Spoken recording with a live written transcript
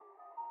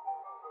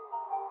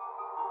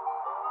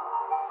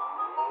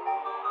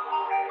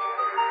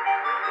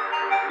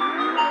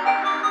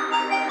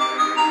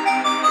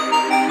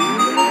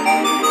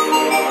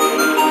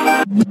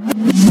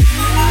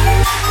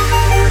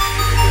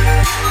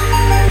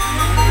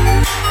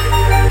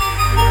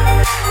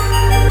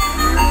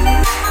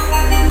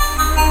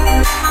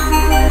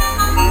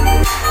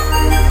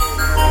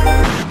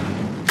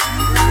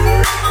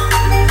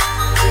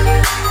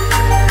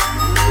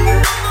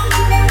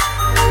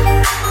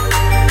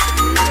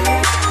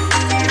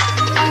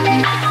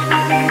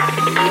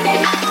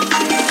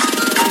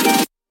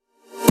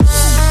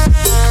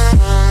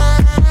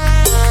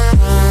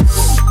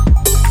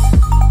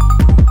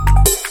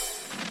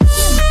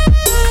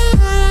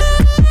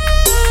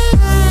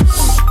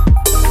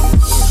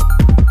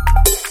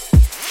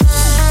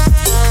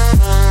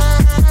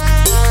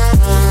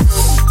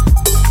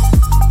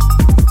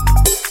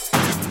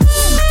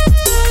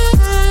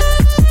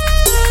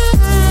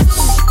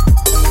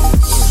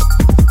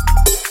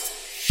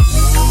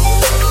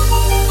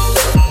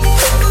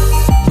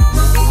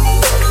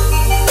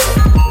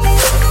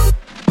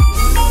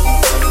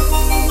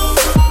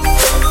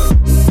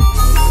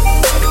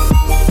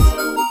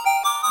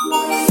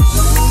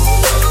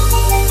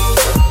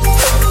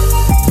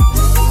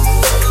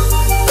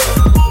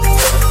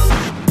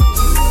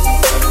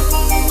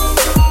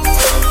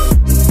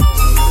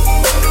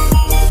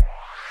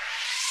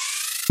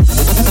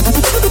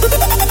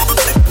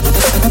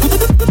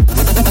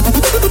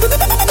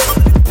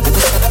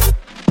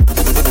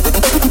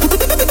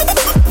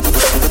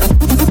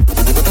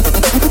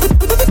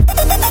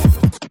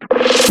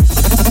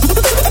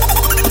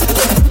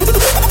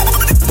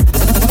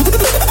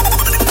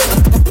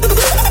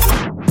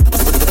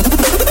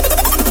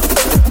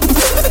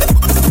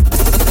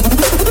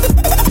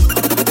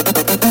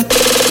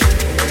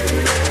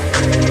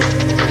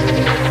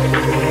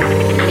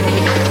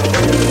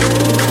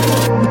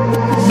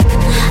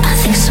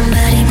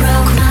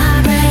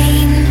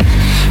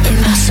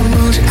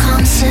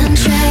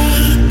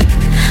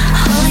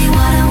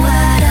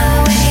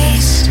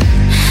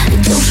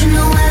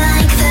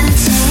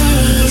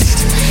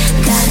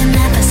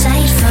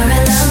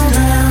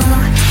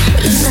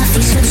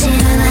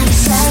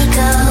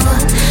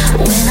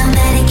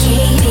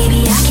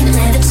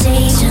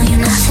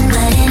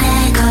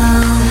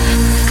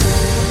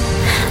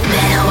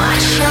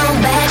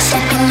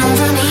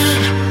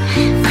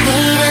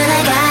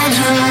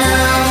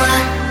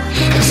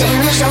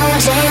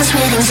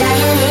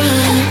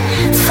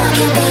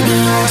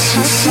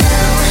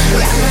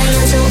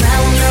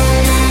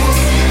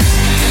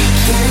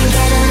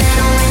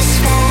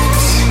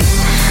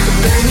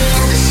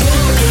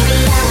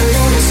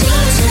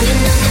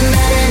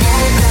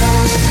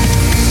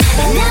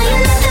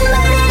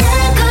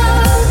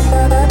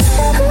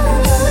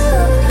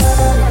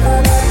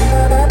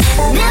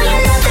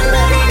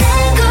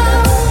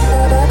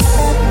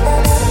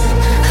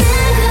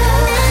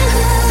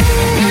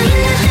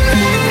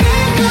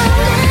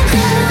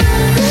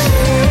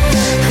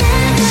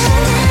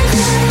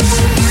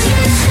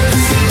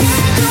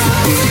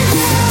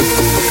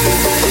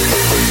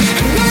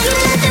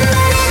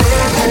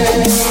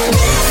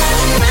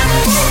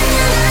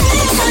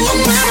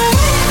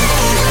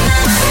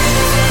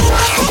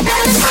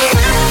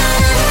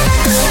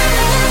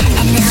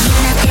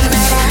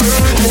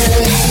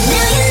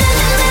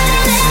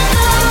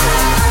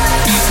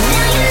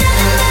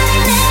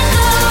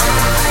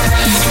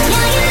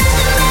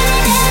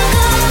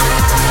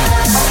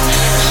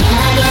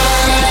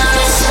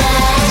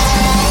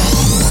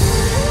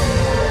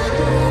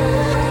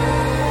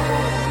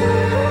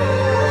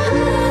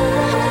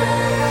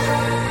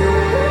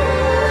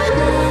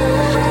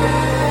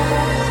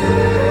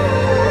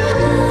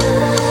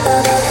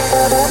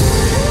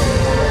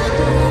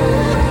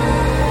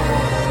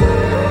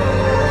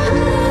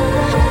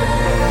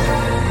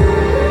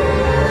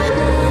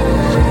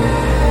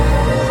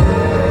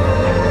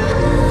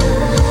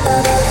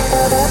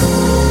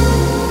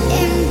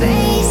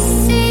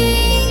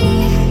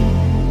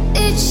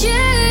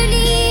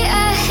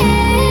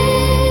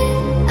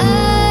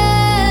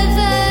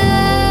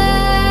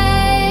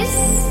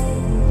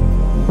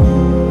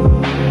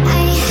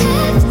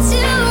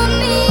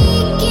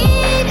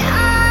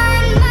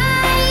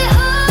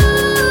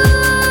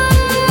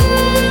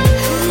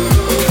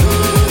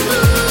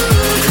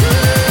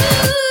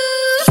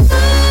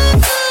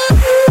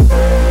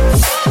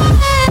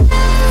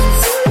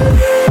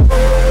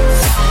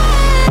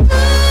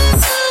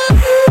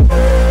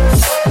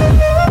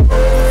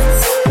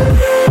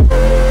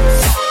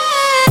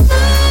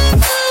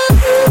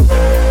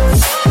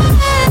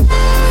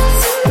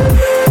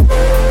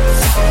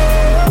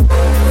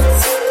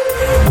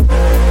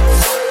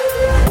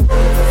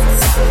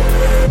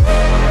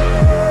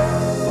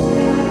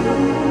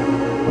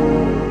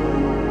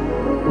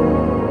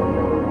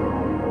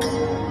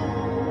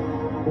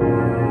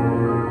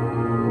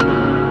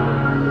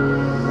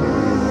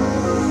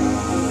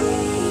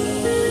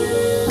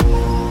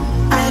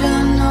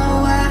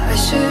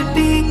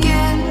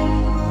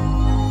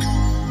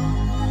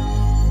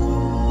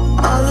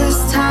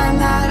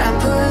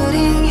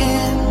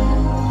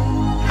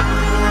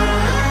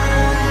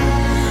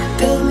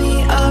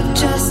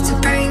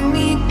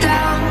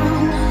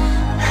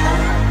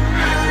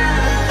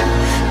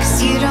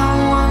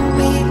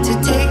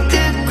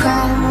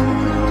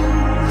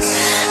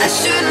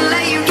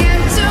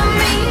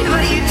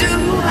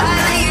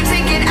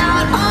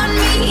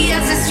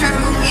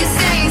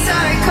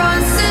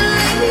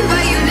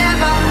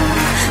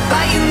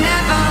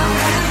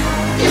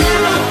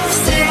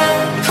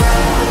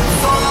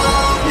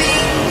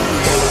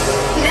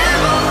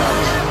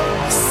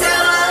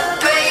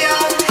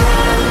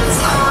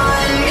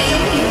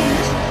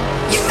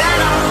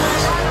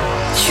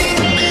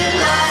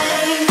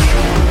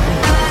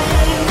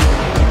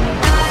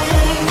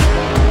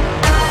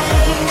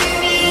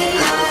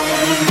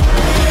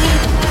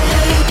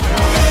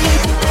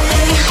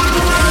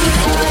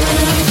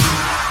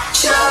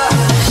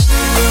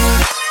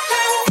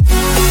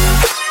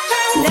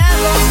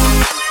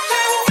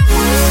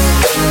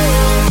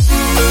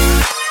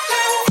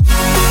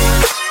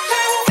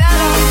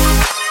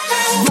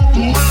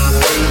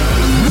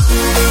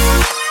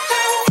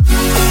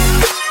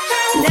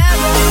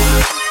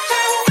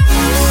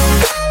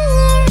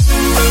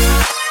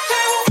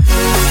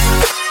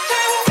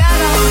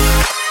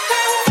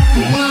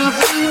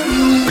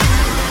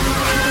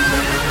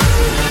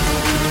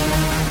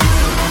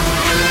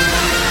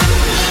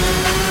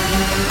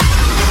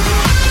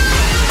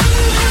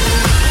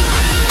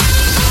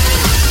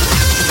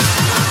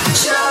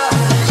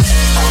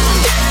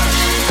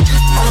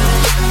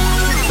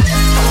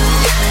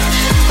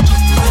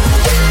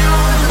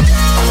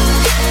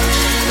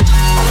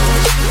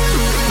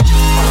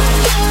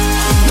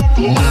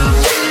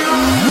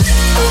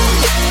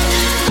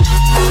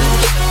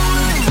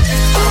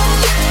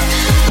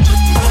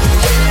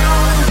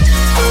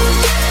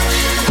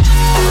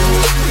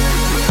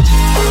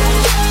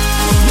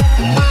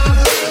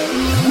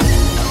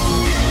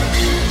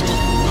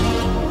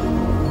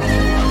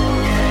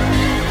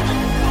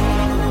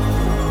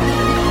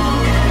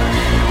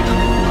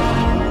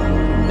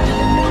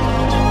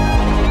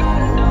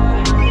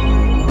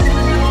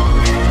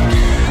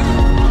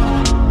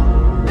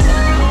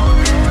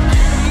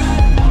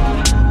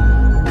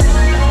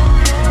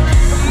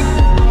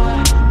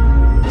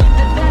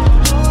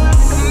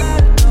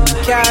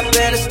hop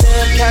in a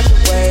stem, catch a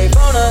wave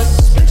on us.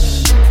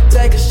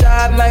 Take a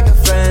shot, make a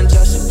friend,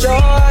 just enjoy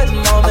the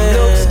moment. I'm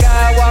Luke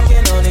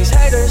Skywalking on these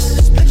haters.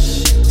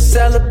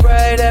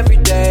 Celebrate every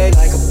day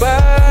like a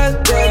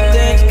birthday.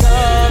 Things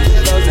come to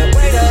those that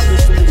wait up.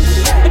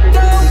 But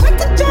don't wait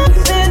to jump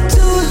in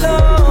too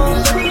long.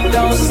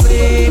 Don't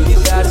sleep, you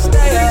gotta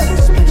stay up.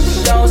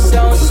 Don't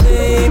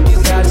sleep, you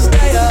gotta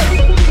stay up.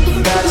 You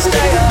gotta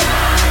stay up.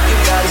 You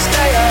gotta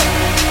stay up.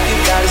 You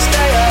gotta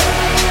stay up.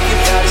 You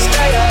gotta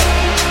stay up.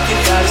 You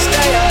gotta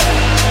stay up.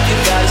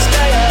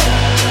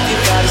 You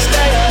gotta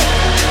stay up.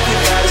 You gotta stay up. You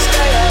gotta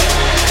stay up.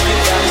 You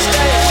gotta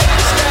stay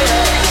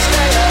up.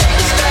 Stay up.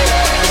 Stay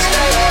up.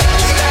 Stay up.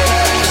 Stay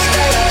up.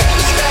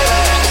 Stay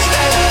up.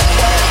 Stay up.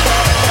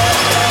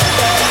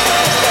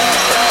 Stay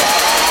up.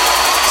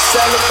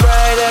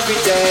 Celebrate every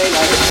day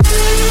like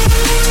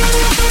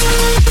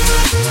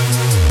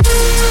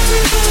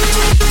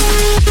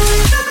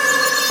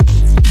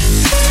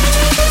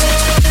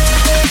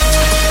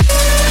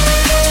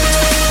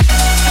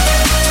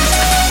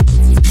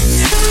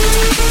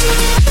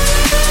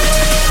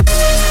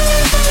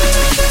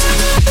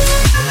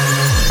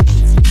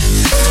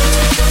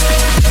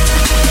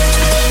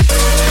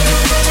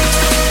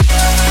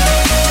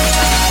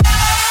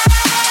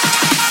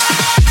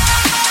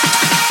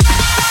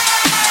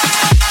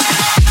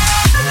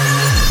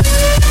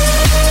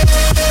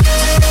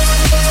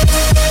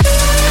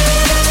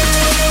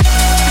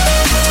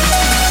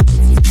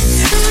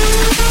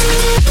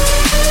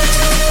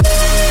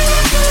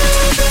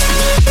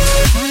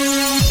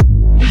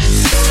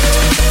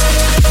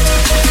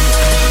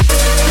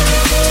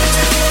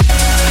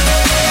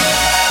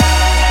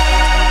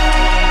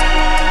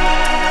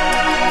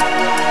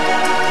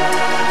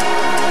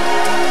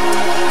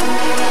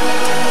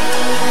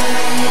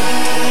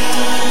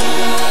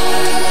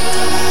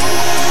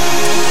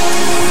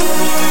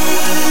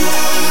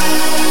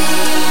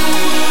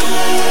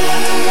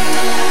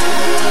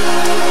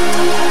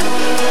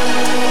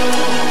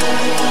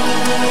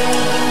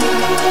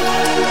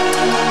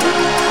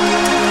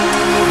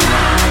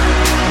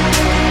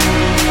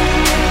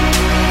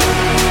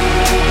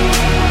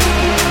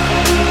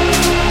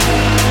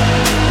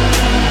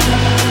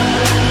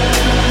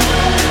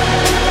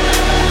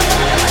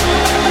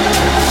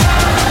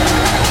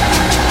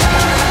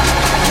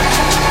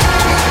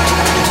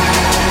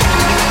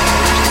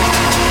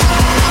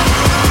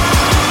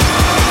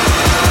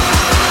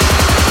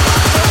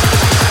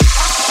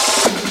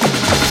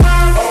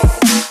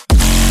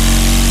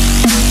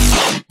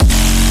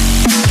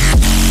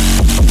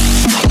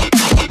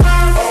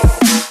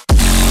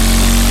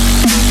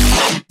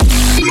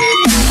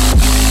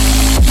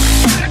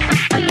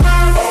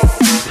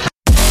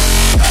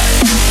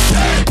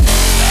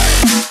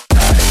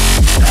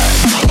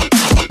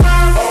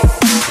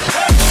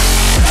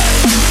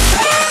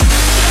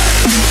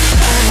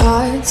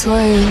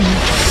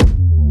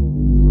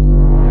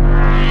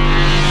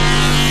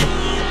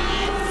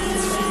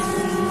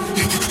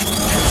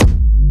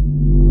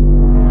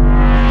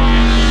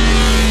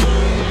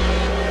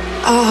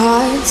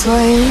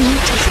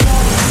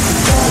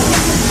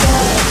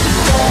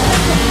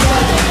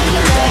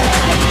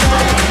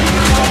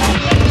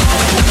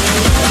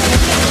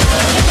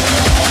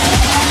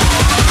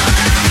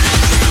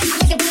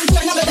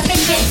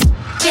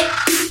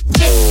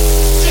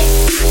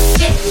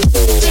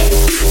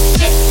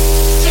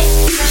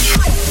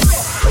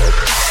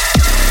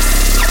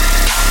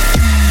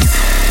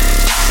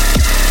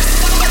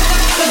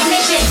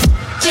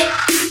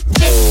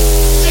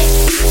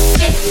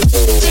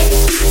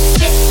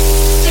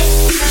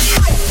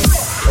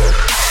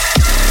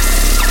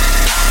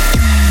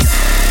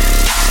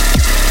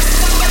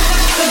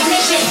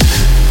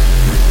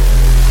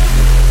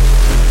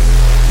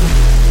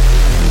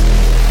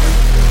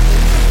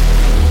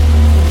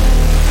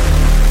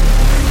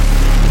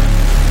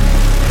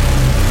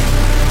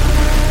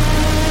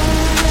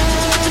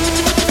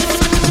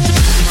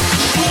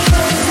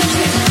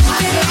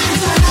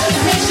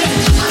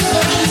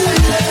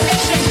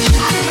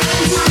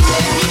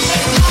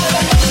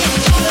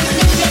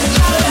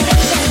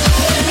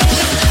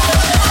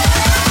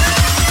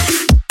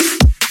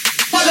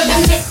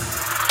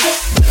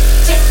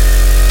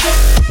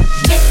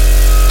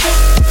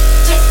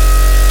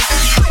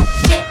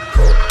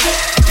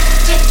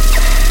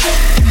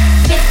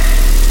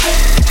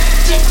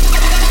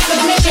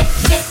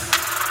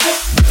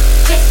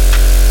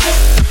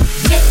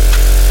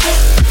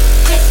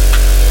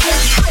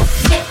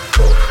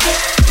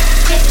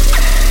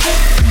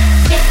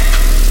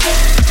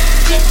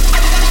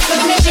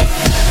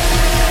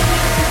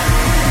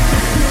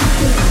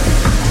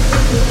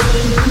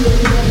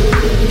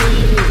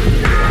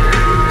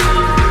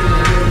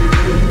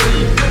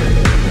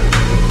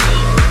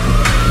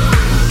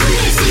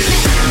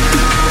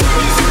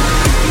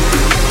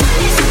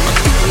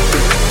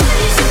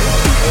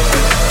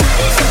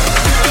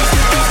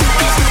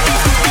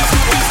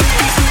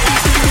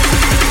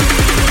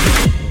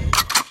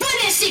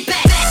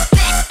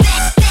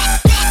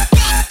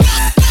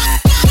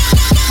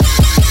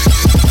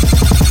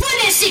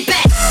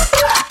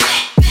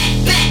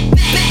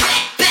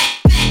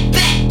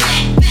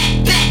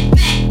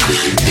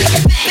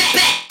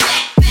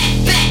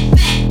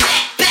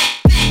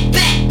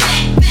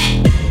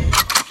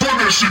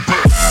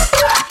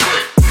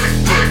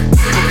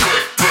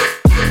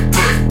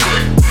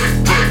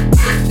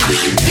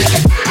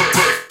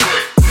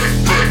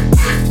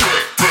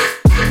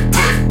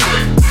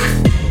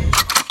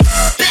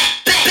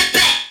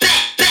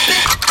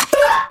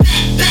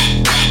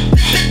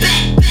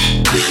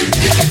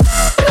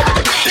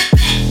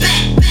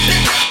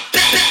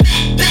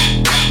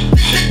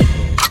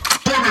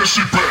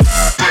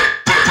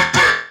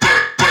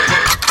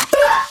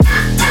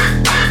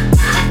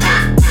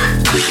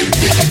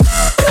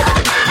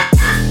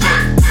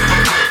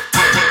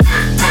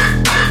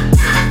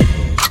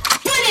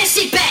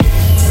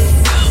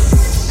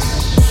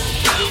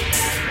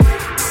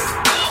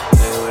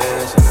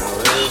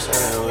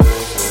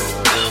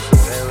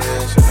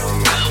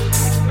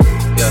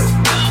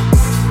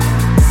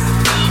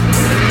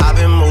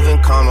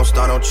calm, don't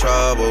start no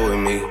trouble with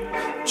me.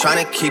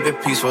 Tryna keep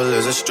it peaceful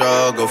is a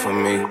struggle for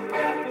me.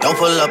 Don't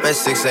pull up at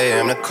 6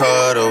 a.m. to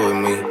cuddle with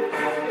me.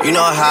 You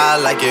know how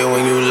I like it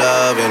when you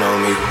loving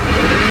on me.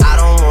 I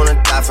don't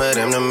wanna die for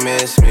them to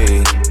miss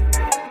me.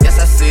 Yes,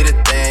 I see the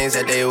things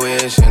that they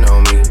wishing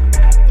on me.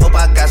 Hope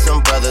I got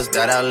some brothers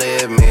that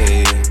outlive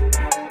me.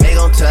 They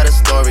gon' tell the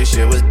story,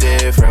 shit was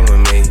different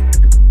with me.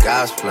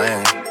 God's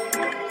plan,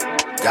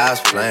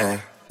 God's plan.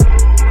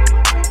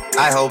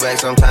 I hold back,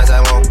 sometimes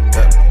I won't.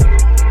 Yeah.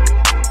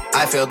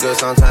 I feel good,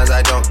 sometimes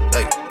I don't.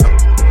 Hey.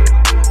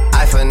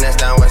 I finesse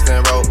down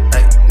Western Road.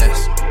 Hey.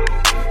 Next.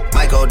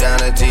 Might go down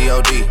to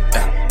G.O.D.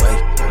 Yeah.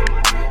 Wait.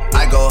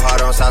 I go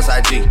hard on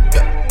Southside G.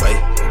 Yeah. Wait.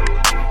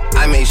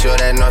 I make sure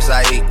that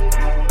Northside eat.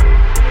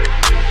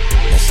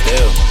 And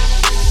still,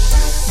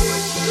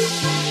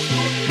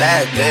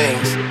 bad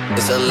things.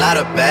 It's a lot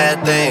of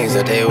bad things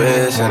that they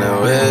wish and they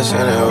wish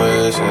and they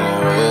wish and they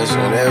wish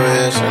and they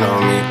wishing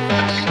on me.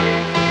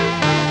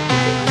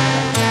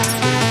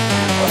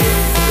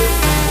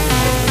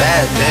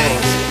 Bad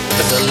things.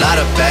 There's a lot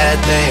of bad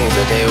things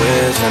that they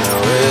wish and they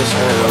wish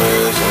and they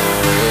wish and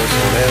they wish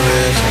and they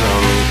wishing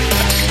on me.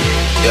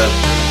 Yeah.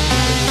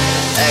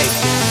 Hey,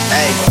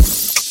 hey.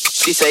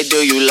 She say, do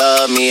you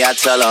love me? I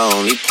tell her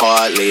only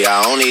partly.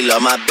 I only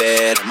love my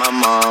bed and my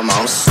mom.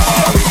 I'm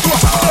sorry.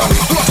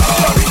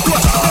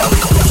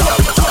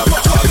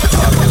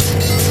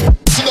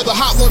 Another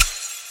hot one.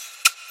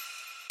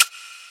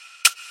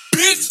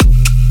 Bitch.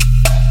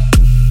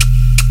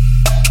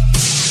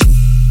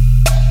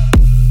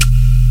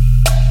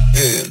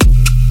 Yeah.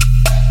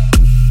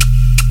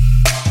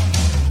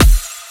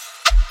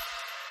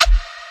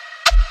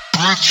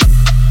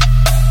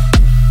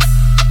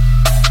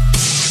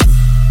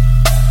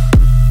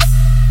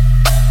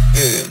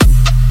 Yeah.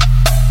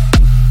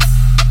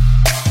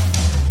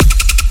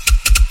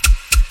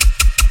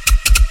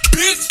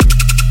 Bitch.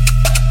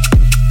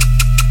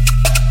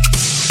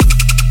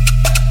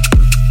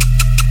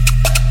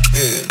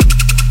 Yeah.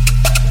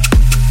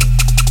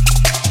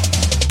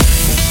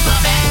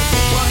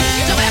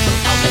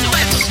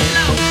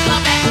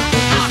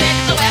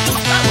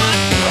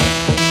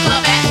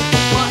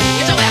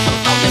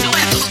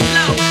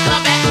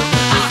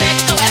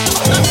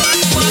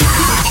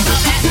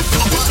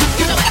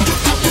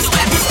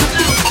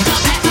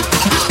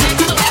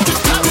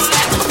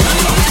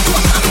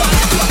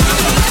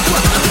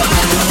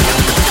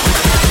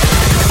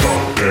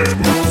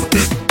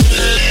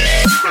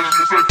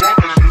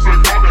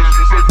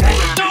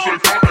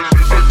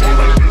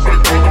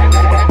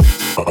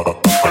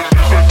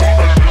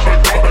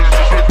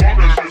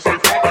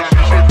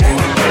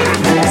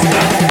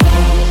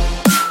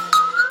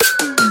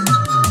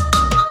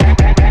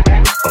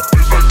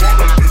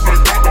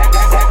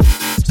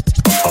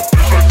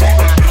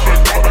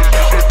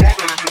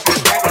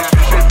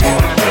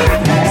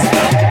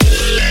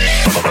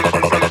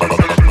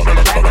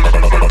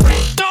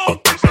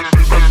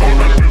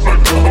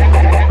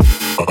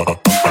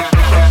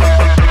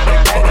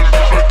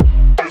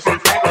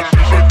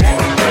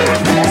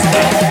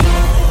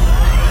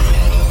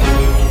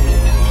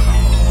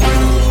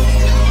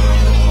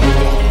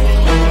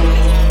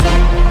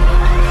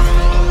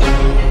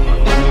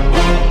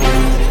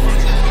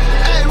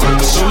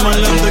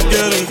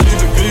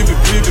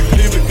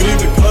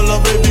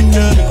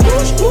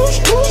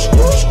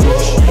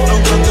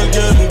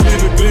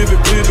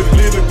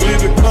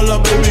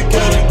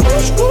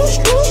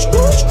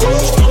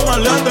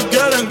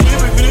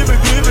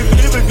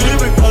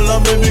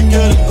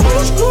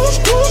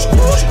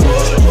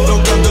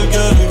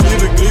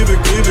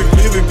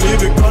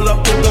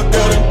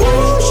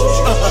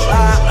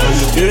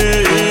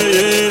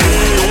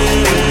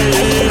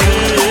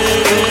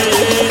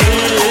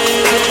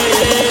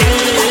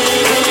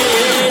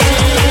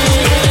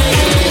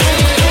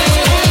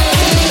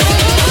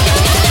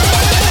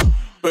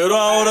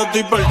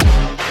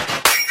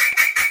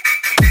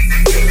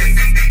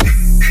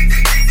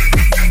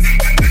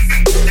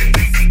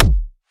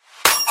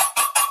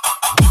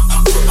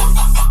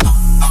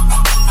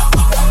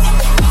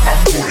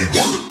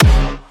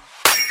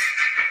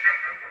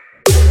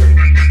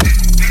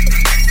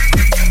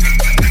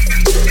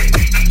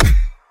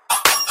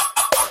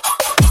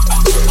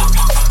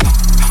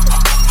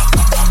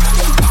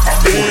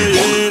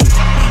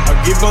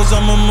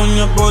 pasamos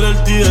moña por el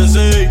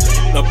TSA.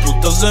 Las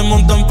putas se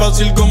montan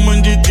fácil como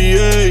en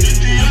GTA.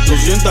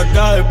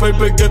 200k de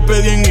paper que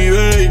pedí en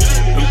eBay.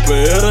 En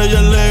PR ya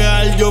es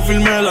legal, yo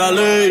firmé la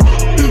ley.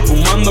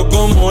 Fumando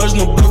como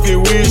Snoop Dogg y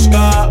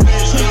Whisca.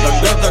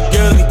 Las gatas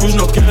quieren kush,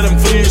 no quieren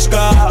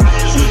frisca.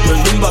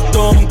 Prendí un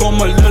batón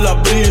como el de la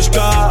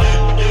brisca.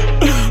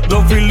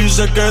 Dos Phillies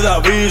se queda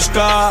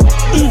visca.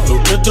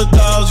 Lo que tú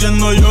estás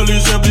haciendo yo lo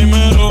hice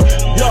primero.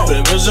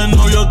 Debe ser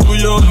novio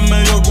tuyo es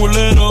medio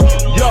culero.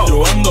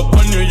 Yo ando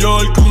por New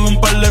York con un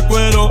par de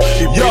cuero.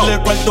 Y pile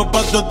cuarto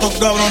pa' todos estos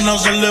cabrones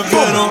hacerle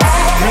fuero.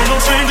 We're no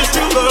strangers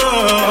to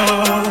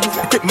love.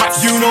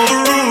 You know the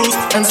rules,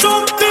 and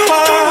so do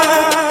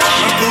I.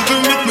 The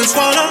commitment's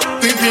what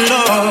I'm thinking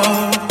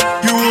of.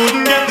 You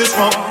wouldn't get this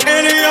from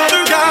any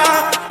other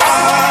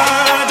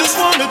guy.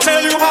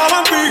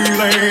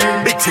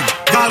 lane. Big team.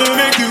 Gotta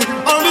make you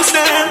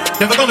understand.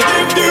 Never gonna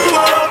give you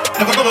up.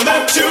 Never gonna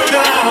let you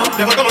down.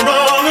 Never gonna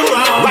run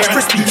around. Rice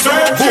Krispies.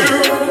 Desert you.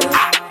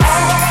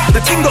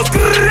 The ting goes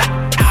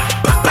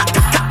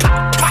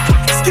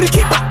skitty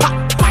keep pop pop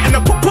and the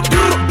boom boom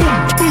boom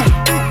boom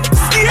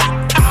skia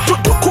boom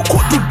boom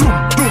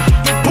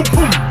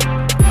boom.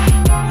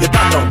 You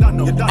don't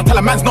know. I tell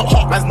a man's not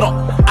hot, man's not.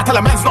 I tell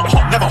a man's not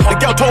hot, never hot. The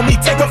girl told me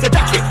take off your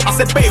jacket. I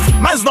said babe,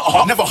 man's not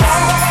hot, never hot.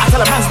 I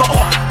tell a man's not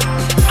hot.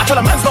 I tell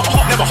a man's not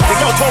hot, never hot. The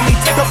girl told me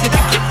take off your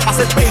jacket. I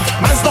said babe,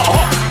 man's not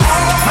hot.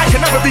 Man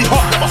can never be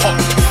hot, never hot.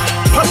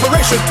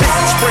 Perspiration,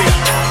 take spray.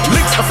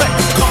 Links effect,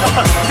 come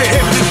on, they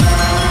hear me.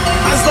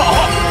 Man's not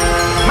hot.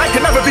 Man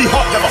can never be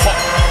hot, never hot.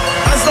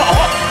 Man's not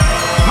hot.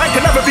 Man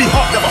can never be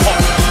hot, never hot.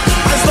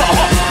 Man's not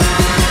hot.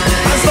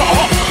 Man's not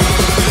hot.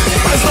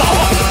 Man's not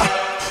hot.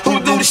 Who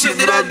do the shit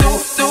that I do?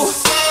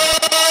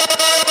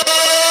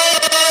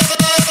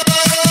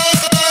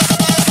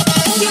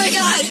 Oh my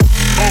God.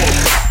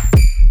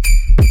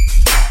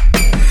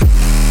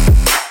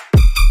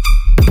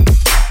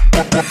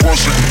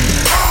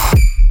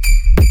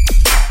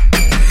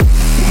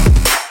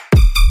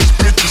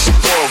 Bitches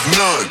above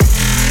none.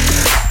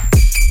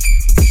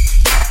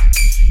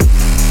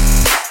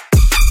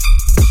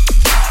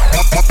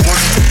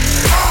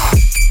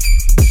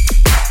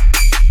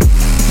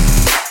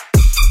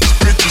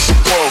 Bitches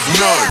above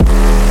none.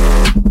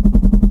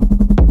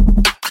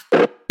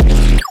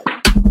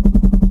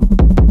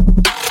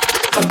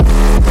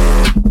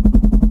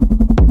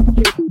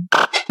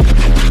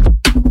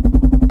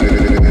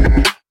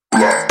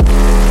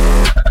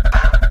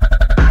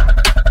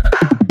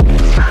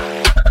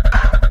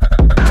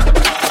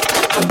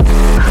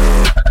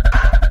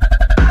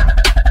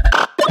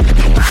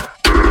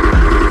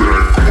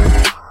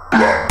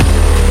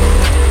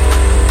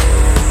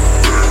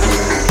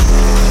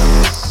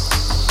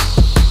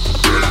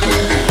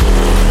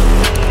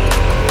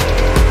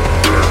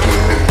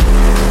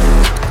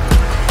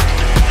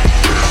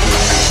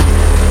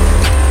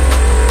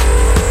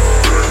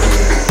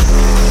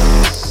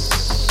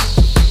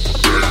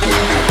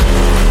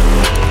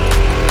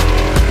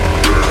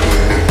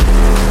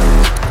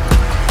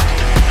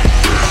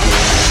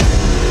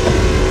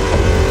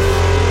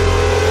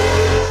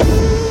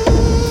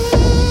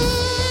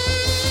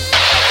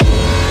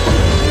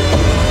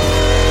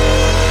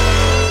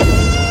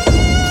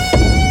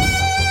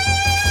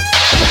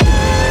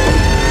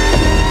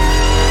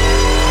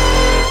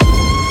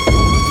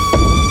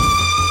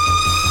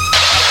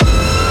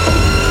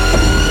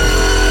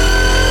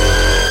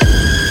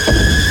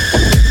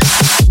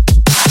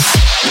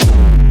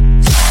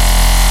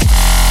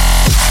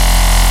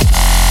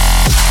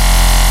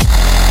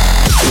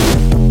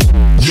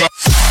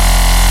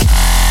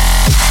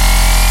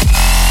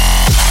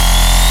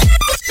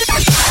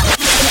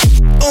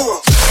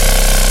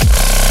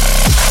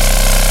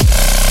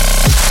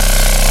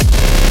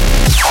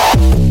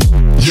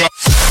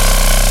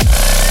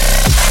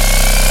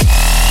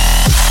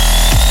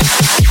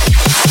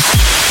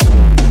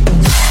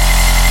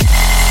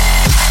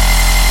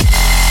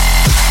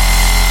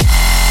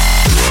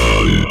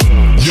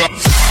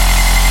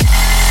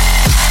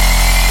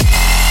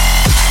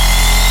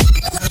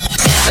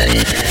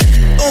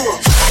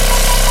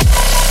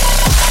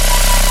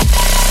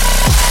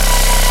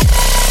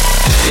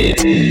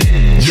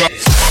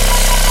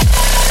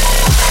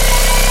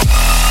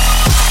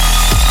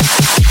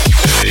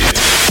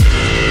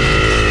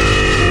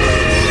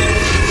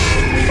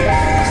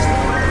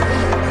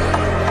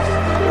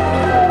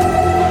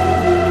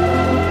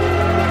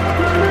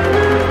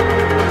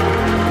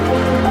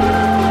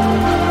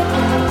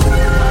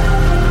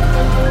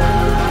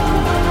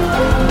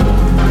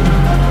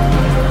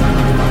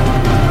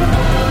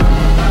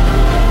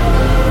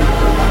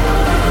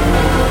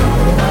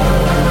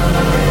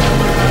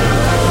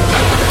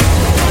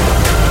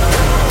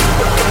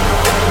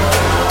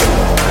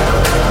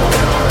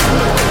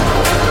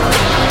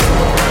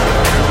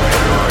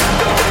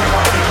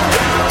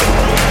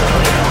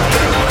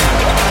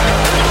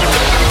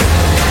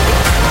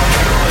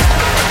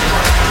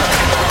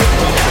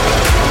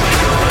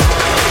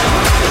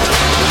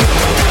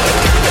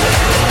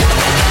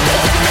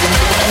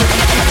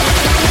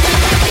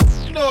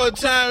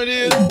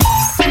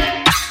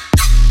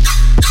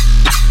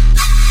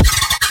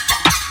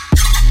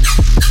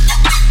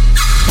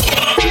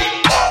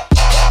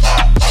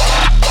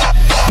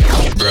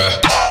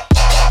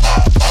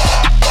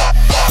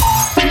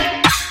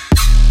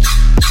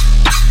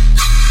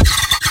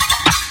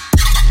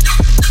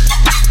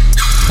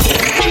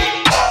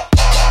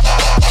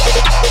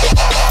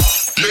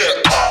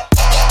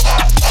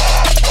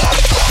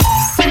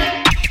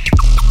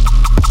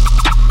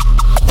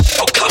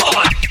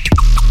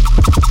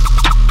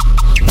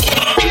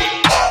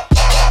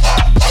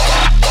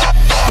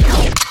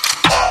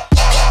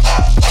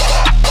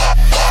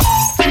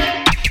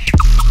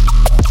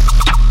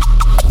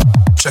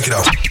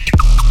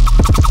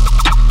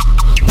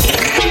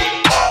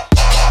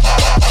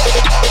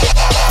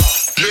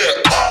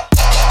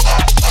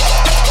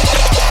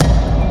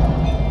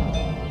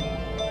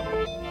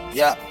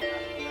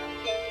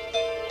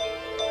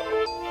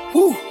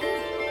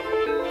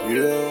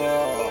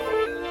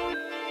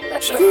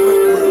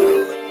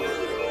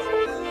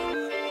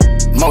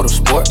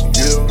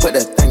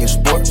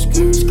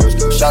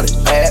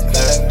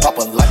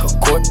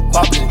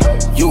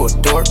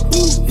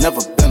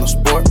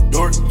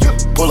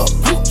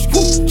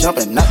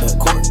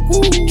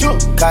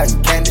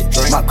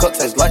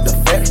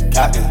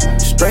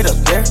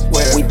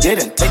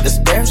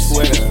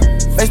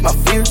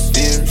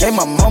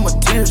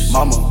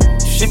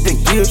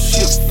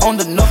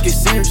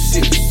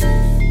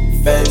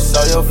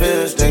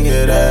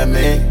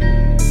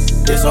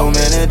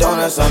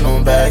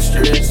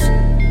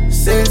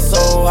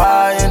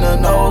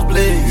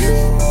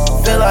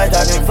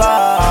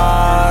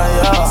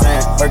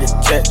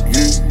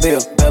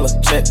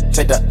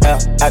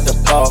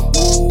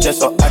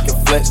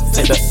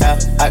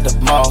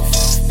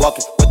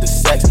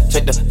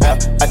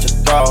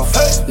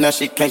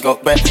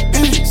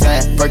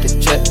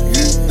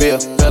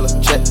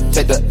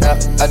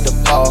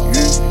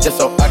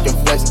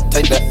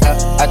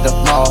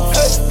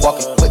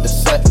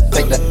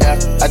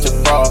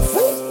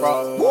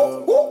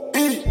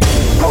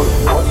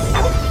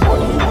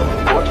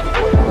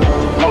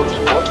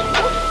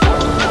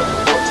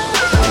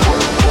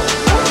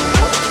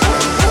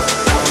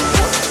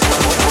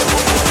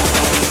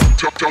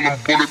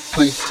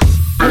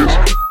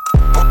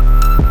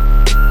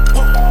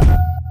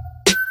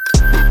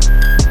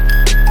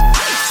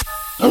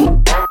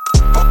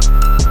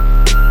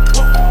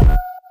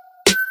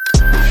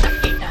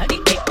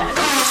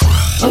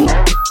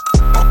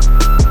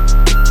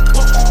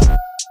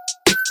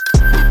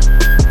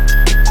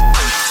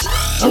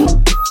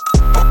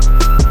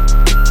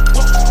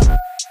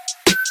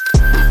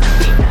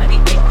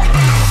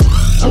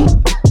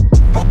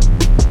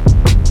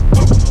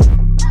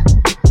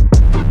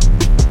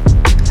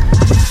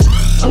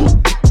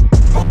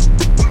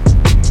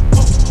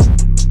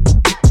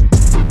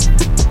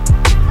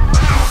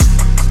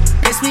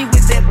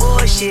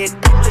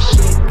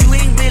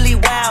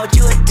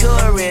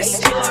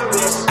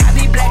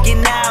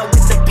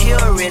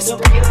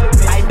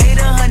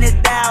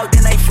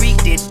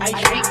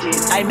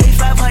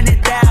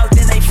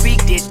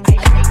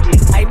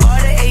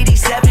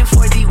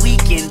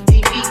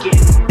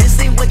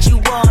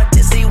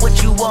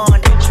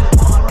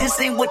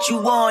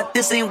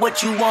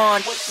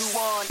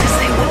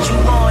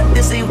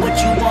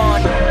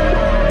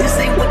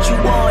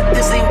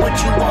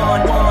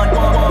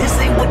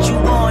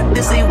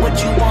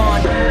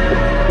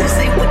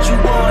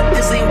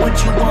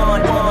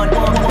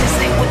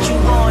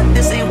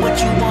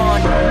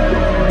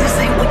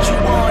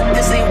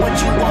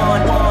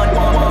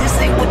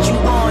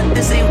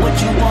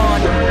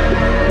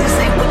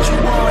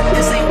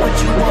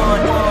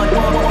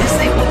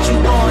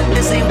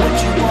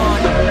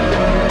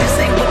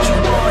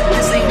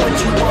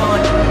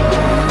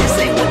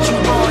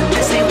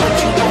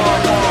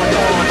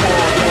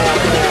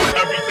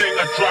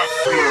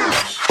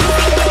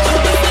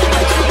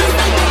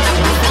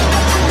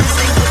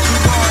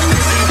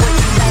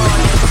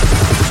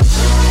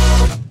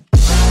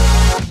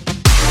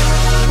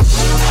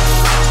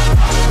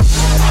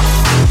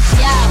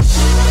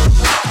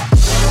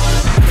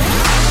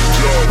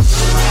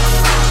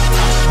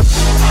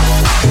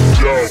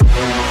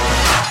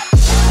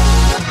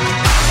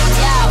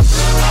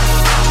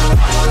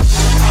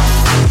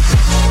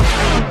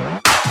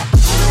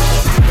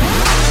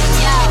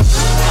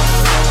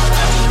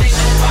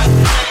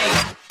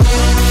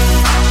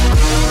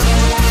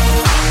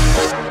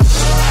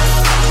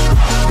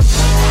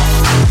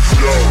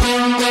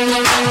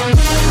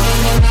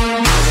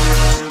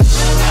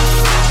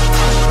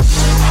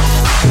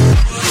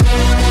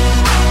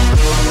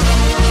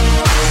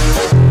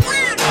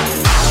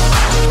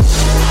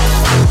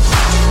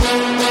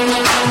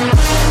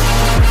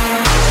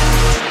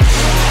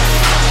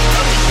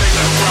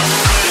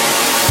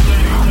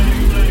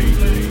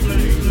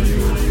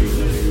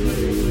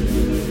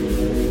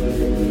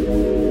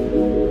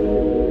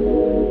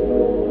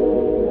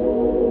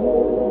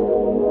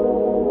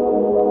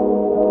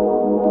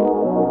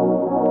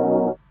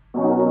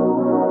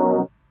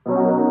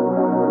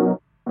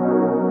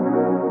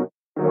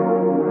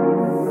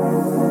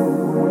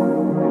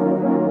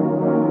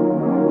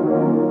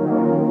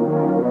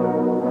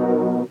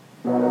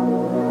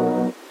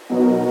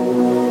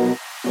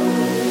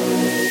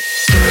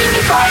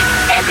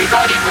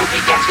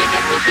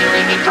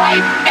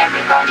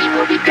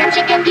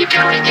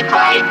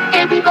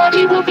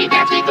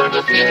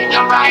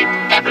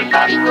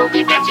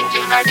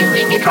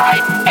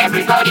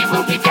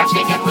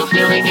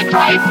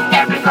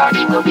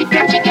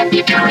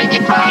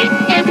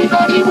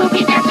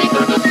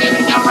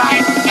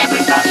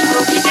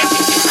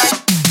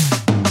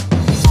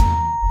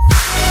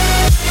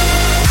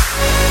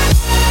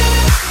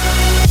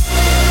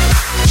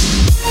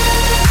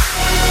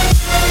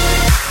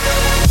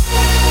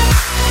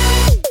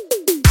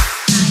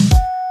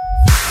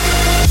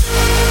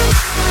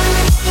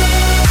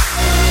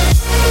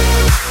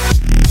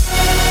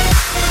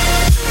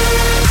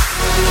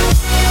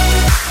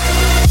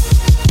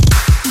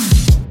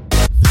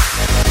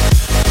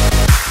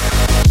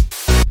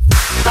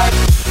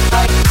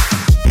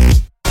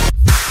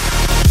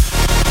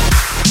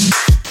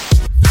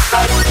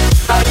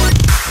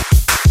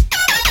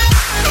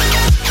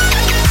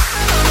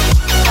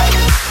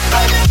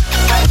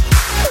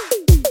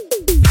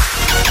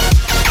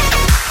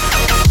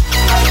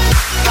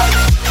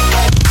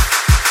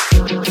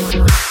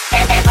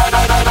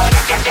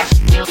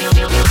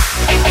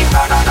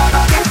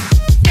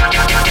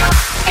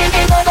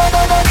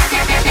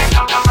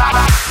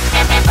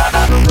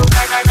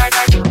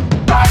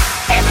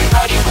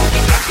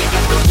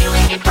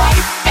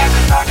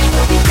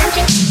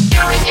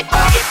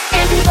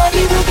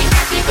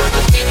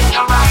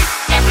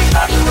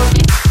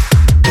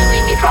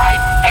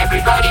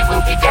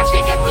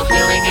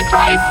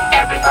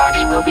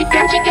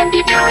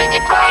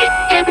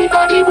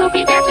 will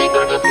be dancing to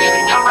the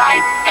feeling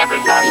alright.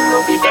 Everybody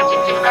will be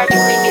dancing till they're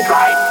doing it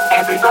right.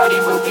 Everybody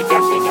will be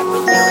dancing and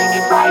we're feeling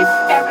it right.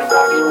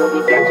 Everybody will be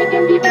dancing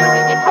and we're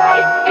doing it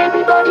right.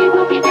 Everybody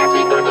will be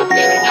dancing to the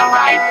feeling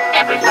alright.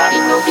 Everybody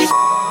will be.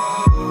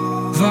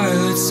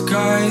 Violet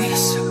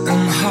skies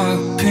and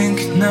hot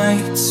pink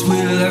nights. We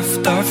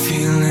left our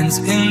feelings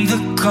in the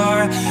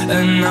car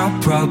and our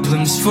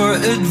problems for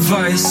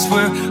advice.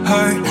 We're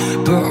hurt,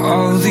 but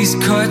all these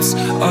cuts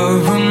are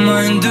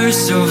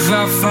reminders of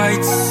our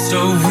fights. So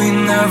we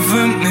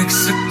never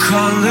mix the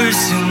colors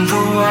in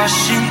the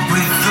washing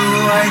with the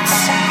whites.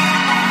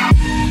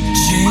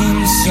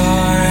 Jeans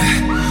are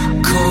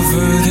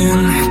covered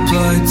in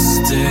blood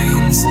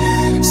stains,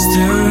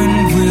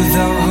 staring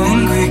without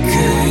hungry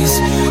gaze.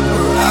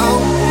 We're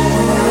out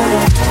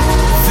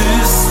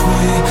this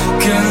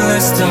weekend,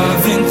 let's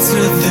dive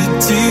into the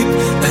deep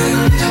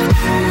end.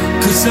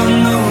 Cause I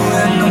know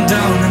when I'm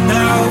down and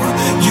out,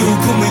 you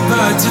pull me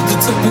back to the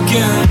top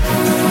again.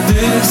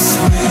 This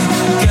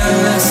weekend,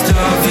 let's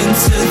dive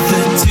into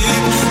the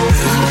deep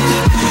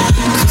end.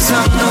 Cause I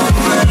know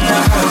when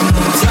I have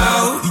no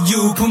doubt,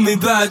 you pull me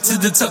back to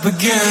the top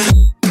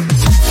again.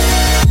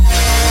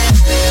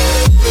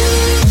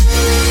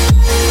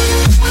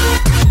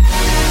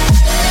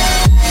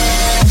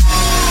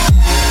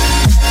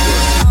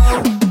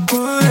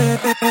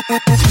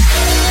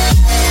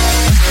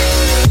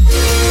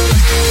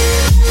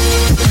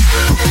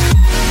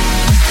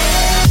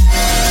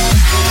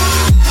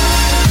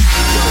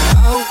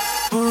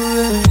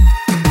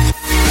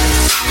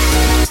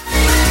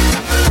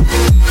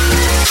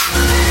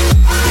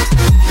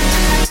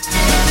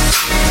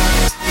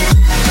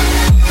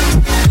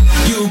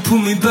 You pull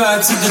me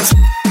back to the top.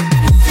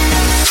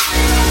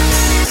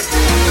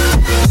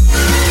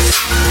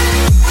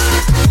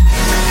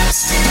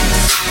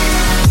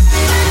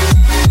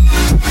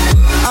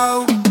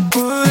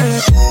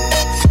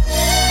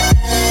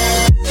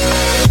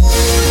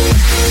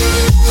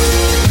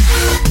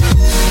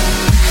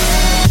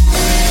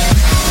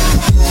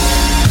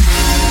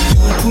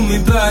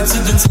 Back to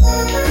the top.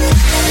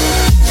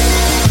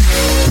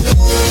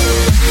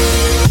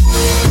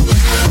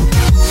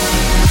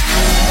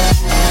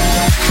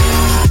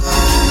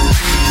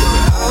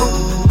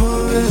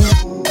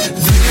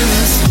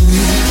 This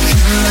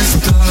weekend, let's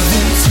dive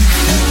into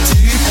the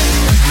deep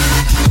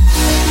end.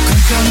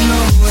 Cause I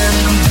know when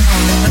I'm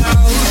down and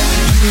out,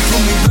 you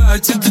pull me back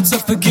to the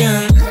top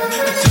again.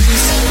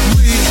 This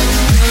weekend,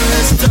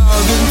 let's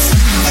dive into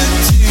the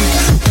deep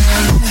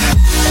end.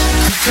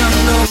 I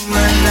know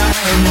when I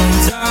have no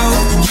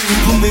doubt, you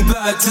pull me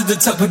back to the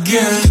top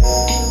again.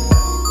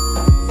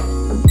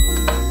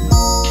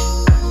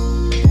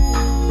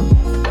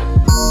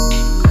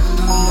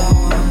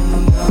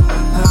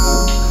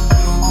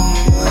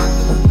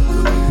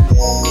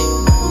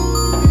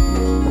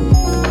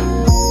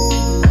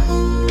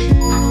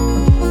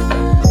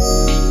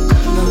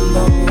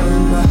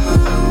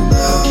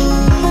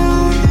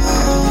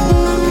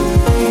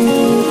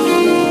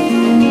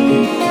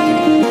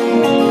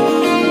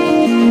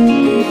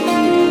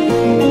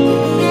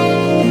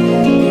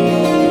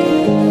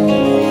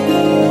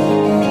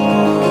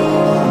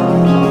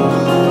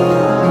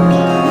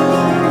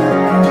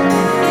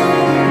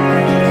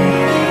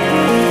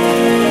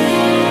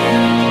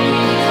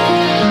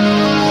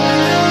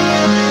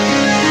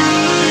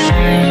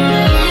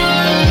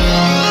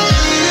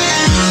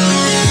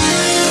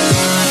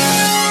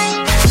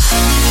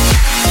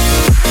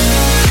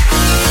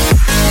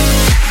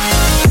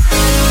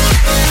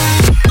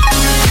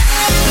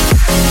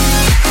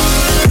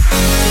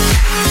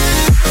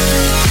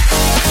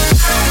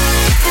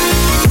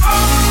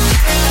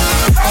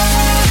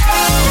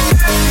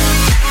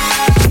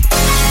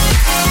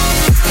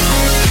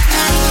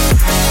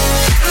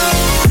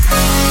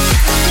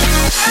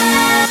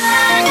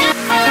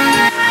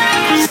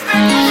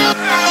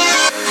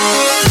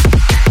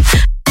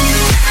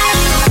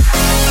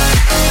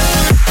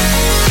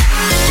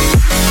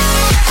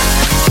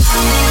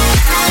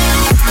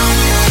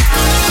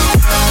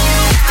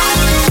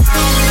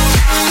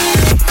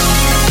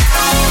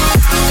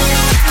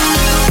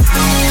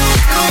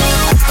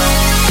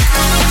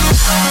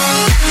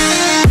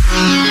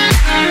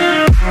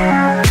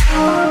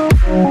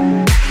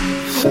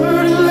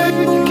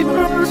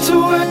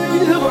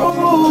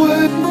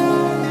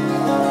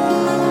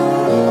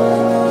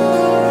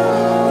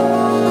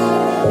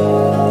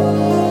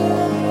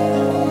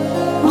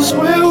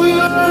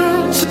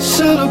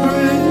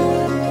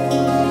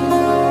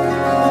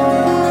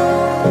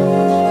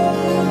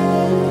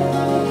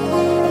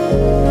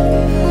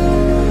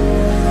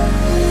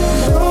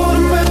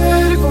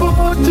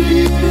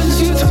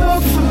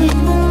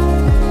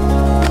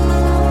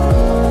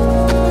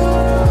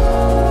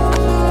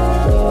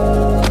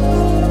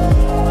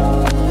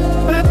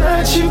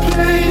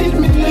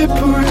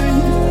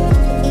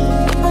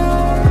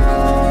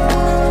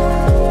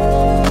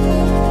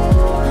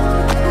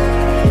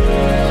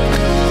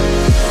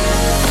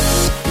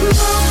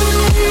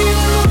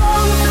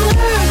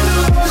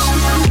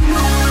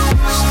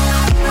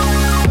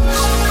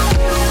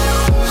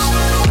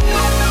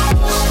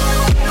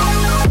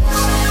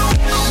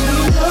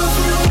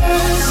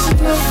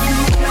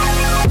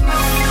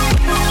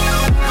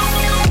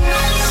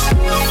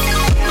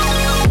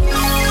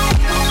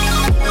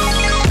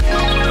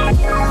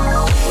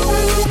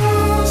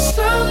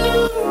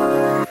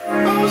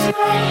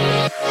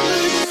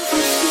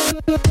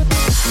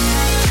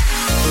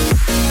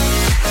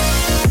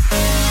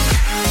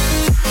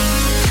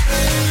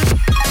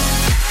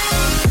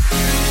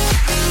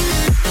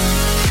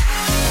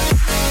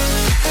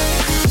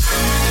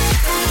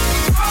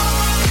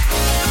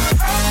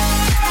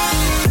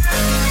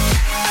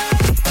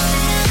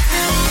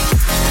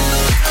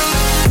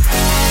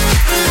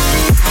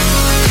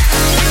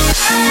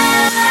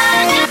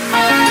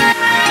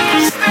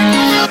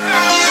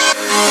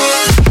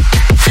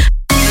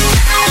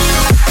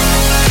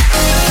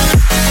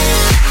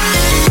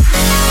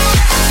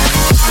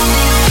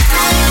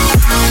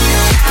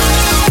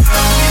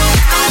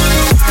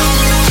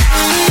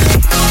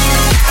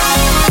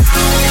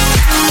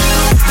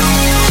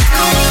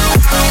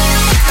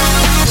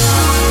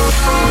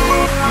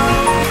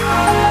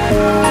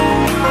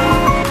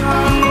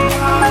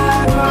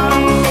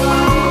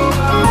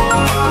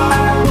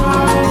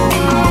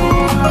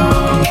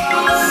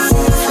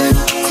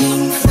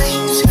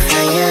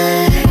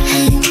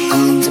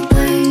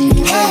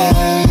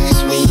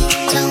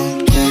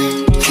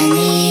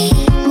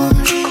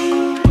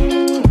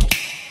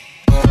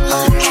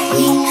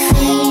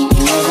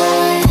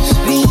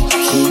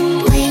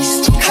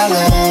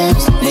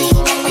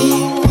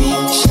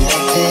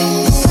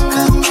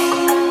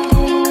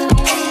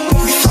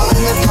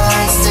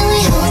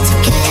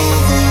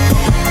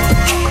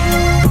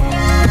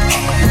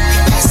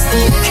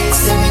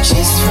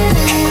 just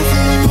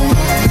forever.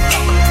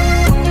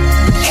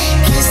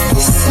 'Cause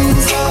this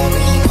is all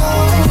we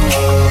know.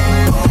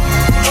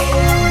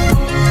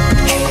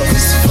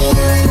 This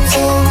feeling's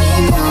all we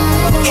know.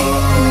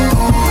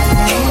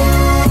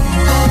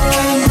 I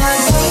ride my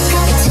bike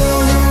up to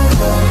the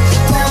road,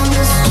 down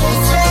the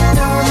streets right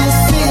through the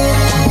city.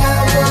 I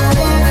go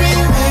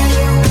everywhere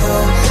you go,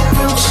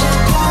 from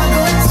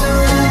Chicago to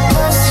the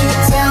coast. You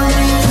tell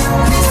me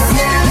this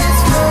is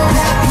let's go,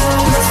 that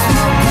road is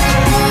no.